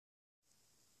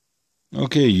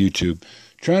Okay, YouTube.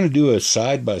 Trying to do a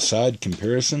side-by-side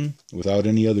comparison without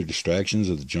any other distractions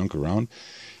of the junk around.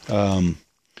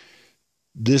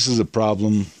 This is a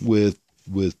problem with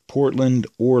Portland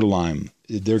or lime.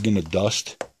 They're going to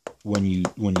dust when you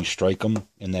strike them,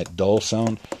 and that dull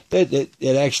sound.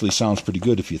 It actually sounds pretty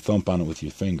good if you thump on it with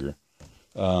your finger.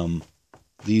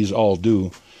 These all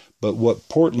do, but what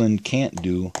Portland can't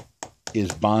do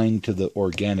is bind to the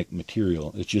organic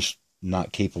material. It's just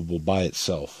not capable by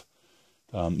itself.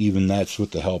 Even that's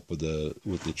with the help of the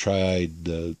triad,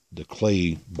 the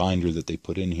clay binder that they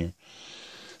put in here.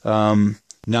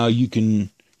 Now you can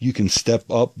step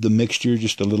up the mixture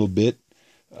just a little bit,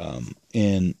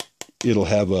 and it'll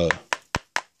have a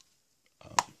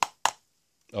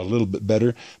little bit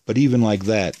better. But even like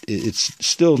that, it's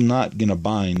still not going to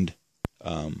bind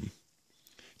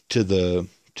to the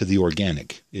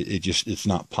organic. It's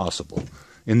not possible.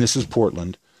 And this is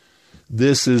Portland.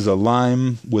 This is a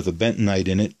lime with a bentonite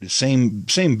in it.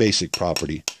 Same basic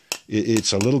property.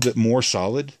 It's a little bit more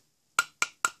solid,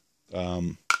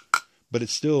 but it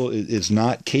still is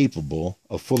not capable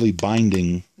of fully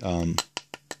binding like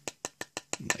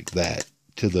that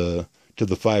to the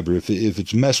fiber. If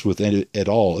it's messed with at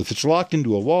all, if it's locked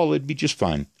into a wall, it'd be just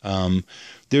fine.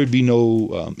 There'd be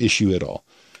no issue at all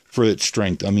for its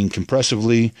strength. I mean,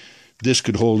 compressively, this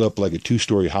could hold up like a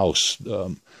 2-story house.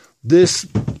 This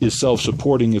is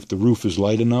self-supporting if the roof is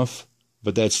light enough,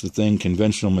 but that's the thing.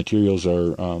 Conventional materials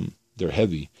are they're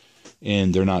heavy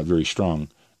and they're not very strong.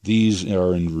 These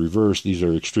are in reverse. These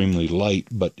are extremely light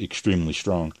but extremely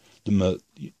strong. The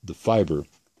fiber.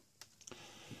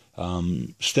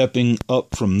 Stepping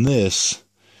up from this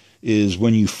is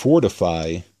when you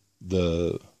fortify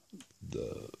the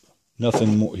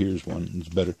nothing more. Here's one that's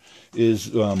better.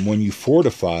 Is when you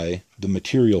fortify the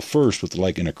material first with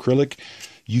like an acrylic.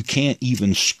 You can't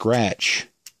even scratch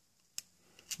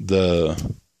the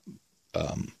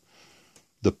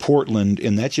Portland,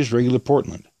 and that's just regular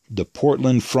Portland, the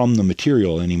Portland from the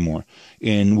material anymore.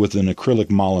 And with an acrylic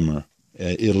monomer,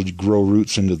 it'll grow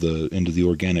roots into the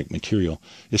organic material.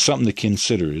 It's something to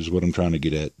consider, is what I'm trying to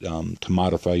get at. To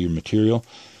modify your material,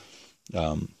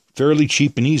 fairly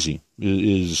cheap and easy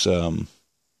is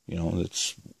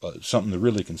it's something to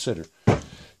really consider.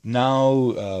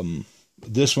 Now.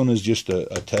 This one is just a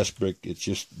test brick. It's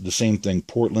just the same thing,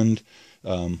 Portland,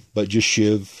 but just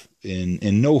shiv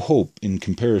and no hope in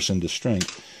comparison to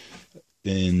strength.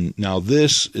 And now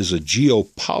this is a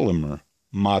geopolymer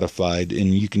modified,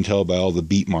 and you can tell by all the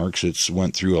beat marks it's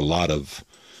went through a lot of.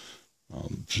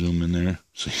 I'll zoom in there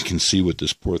so you can see what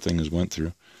this poor thing has went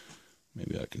through.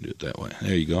 Maybe I can do it that way.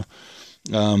 There you go.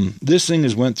 This thing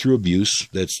has went through abuse.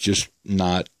 That's just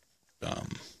not.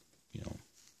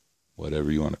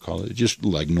 Whatever you want to call it, just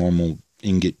like normal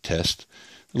ingot test,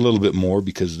 a little bit more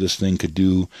because this thing could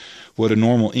do what a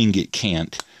normal ingot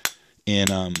can't,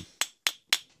 and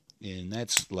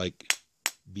that's like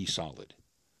be solid,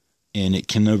 and it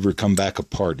can never come back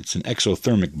apart. It's an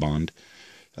exothermic bond.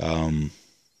 How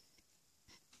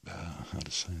to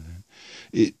say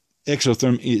that?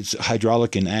 It's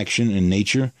hydraulic in action in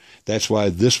nature. That's why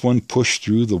this one pushed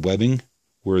through the webbing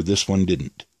where this one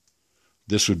didn't.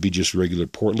 This would be just regular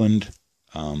Portland,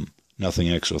 nothing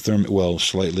exothermic, well,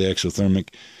 slightly exothermic,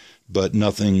 but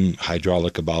nothing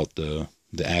hydraulic about the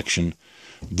action.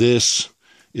 This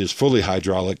is fully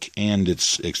hydraulic, and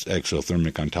it's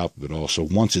exothermic on top of it all. So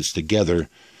once it's together,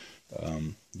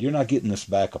 you're not getting this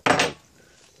back apart.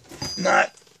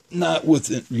 Not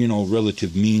with,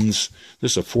 relative means.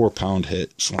 This is a 4-pound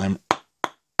head slammer.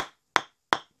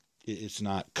 It's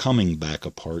not coming back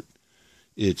apart.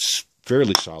 It's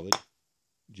fairly solid.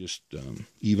 Just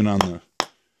even on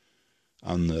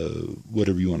the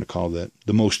whatever you want to call that,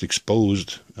 the most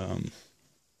exposed,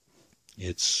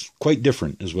 it's quite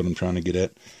different is what I'm trying to get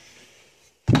at.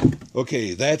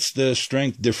 Okay, that's the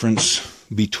strength difference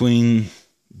between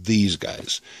these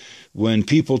guys. When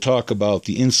people talk about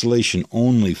the insulation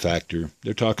only factor,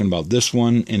 they're talking about this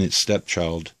one and its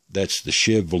stepchild. That's the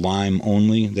Shiv Lime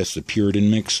only. That's the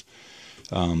Puritan mix,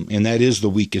 and that is the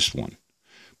weakest one.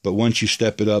 But once you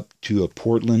step it up to a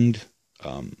Portland,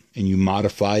 and you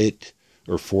modify it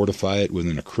or fortify it with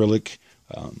an acrylic,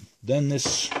 then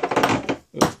this...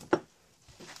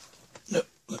 no,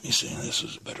 let me see. This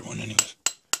is a better one anyways.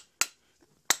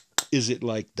 Is it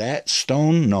like that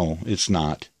stone? No, it's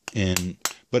not.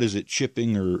 But is it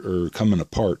chipping or coming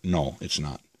apart? No, it's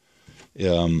not.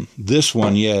 This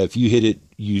one, yeah, if you hit it,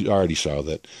 you already saw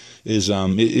that, is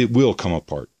it will come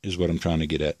apart, is what I'm trying to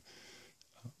get at.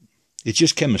 It's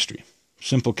just chemistry.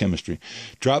 Simple chemistry.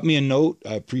 Drop me a note.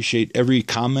 I appreciate every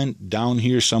comment down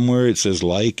here somewhere. It says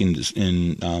like and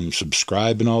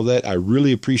subscribe and all that. I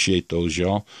really appreciate those,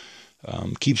 y'all.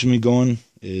 Keeps me going.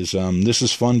 This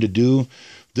is fun to do.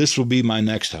 This will be my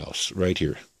next house right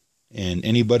here. And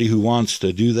anybody who wants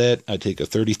to do that, I take a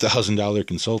 $30,000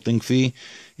 consulting fee,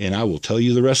 and I will tell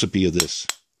you the recipe of this.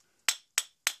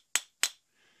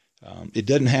 It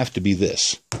doesn't have to be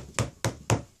this.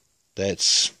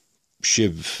 That's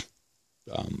Shiv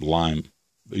lime.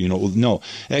 You know, no,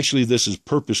 actually this is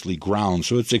purposely ground,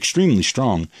 so it's extremely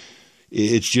strong.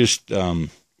 It's just a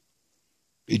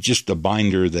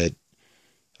binder that,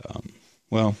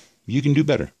 well, you can do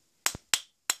better,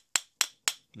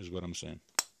 is what I'm saying.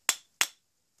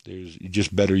 There's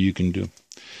just better you can do.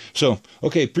 So,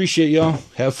 okay, appreciate y'all.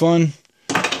 Have fun,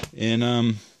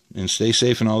 and stay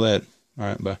safe and all that. All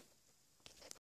right, bye.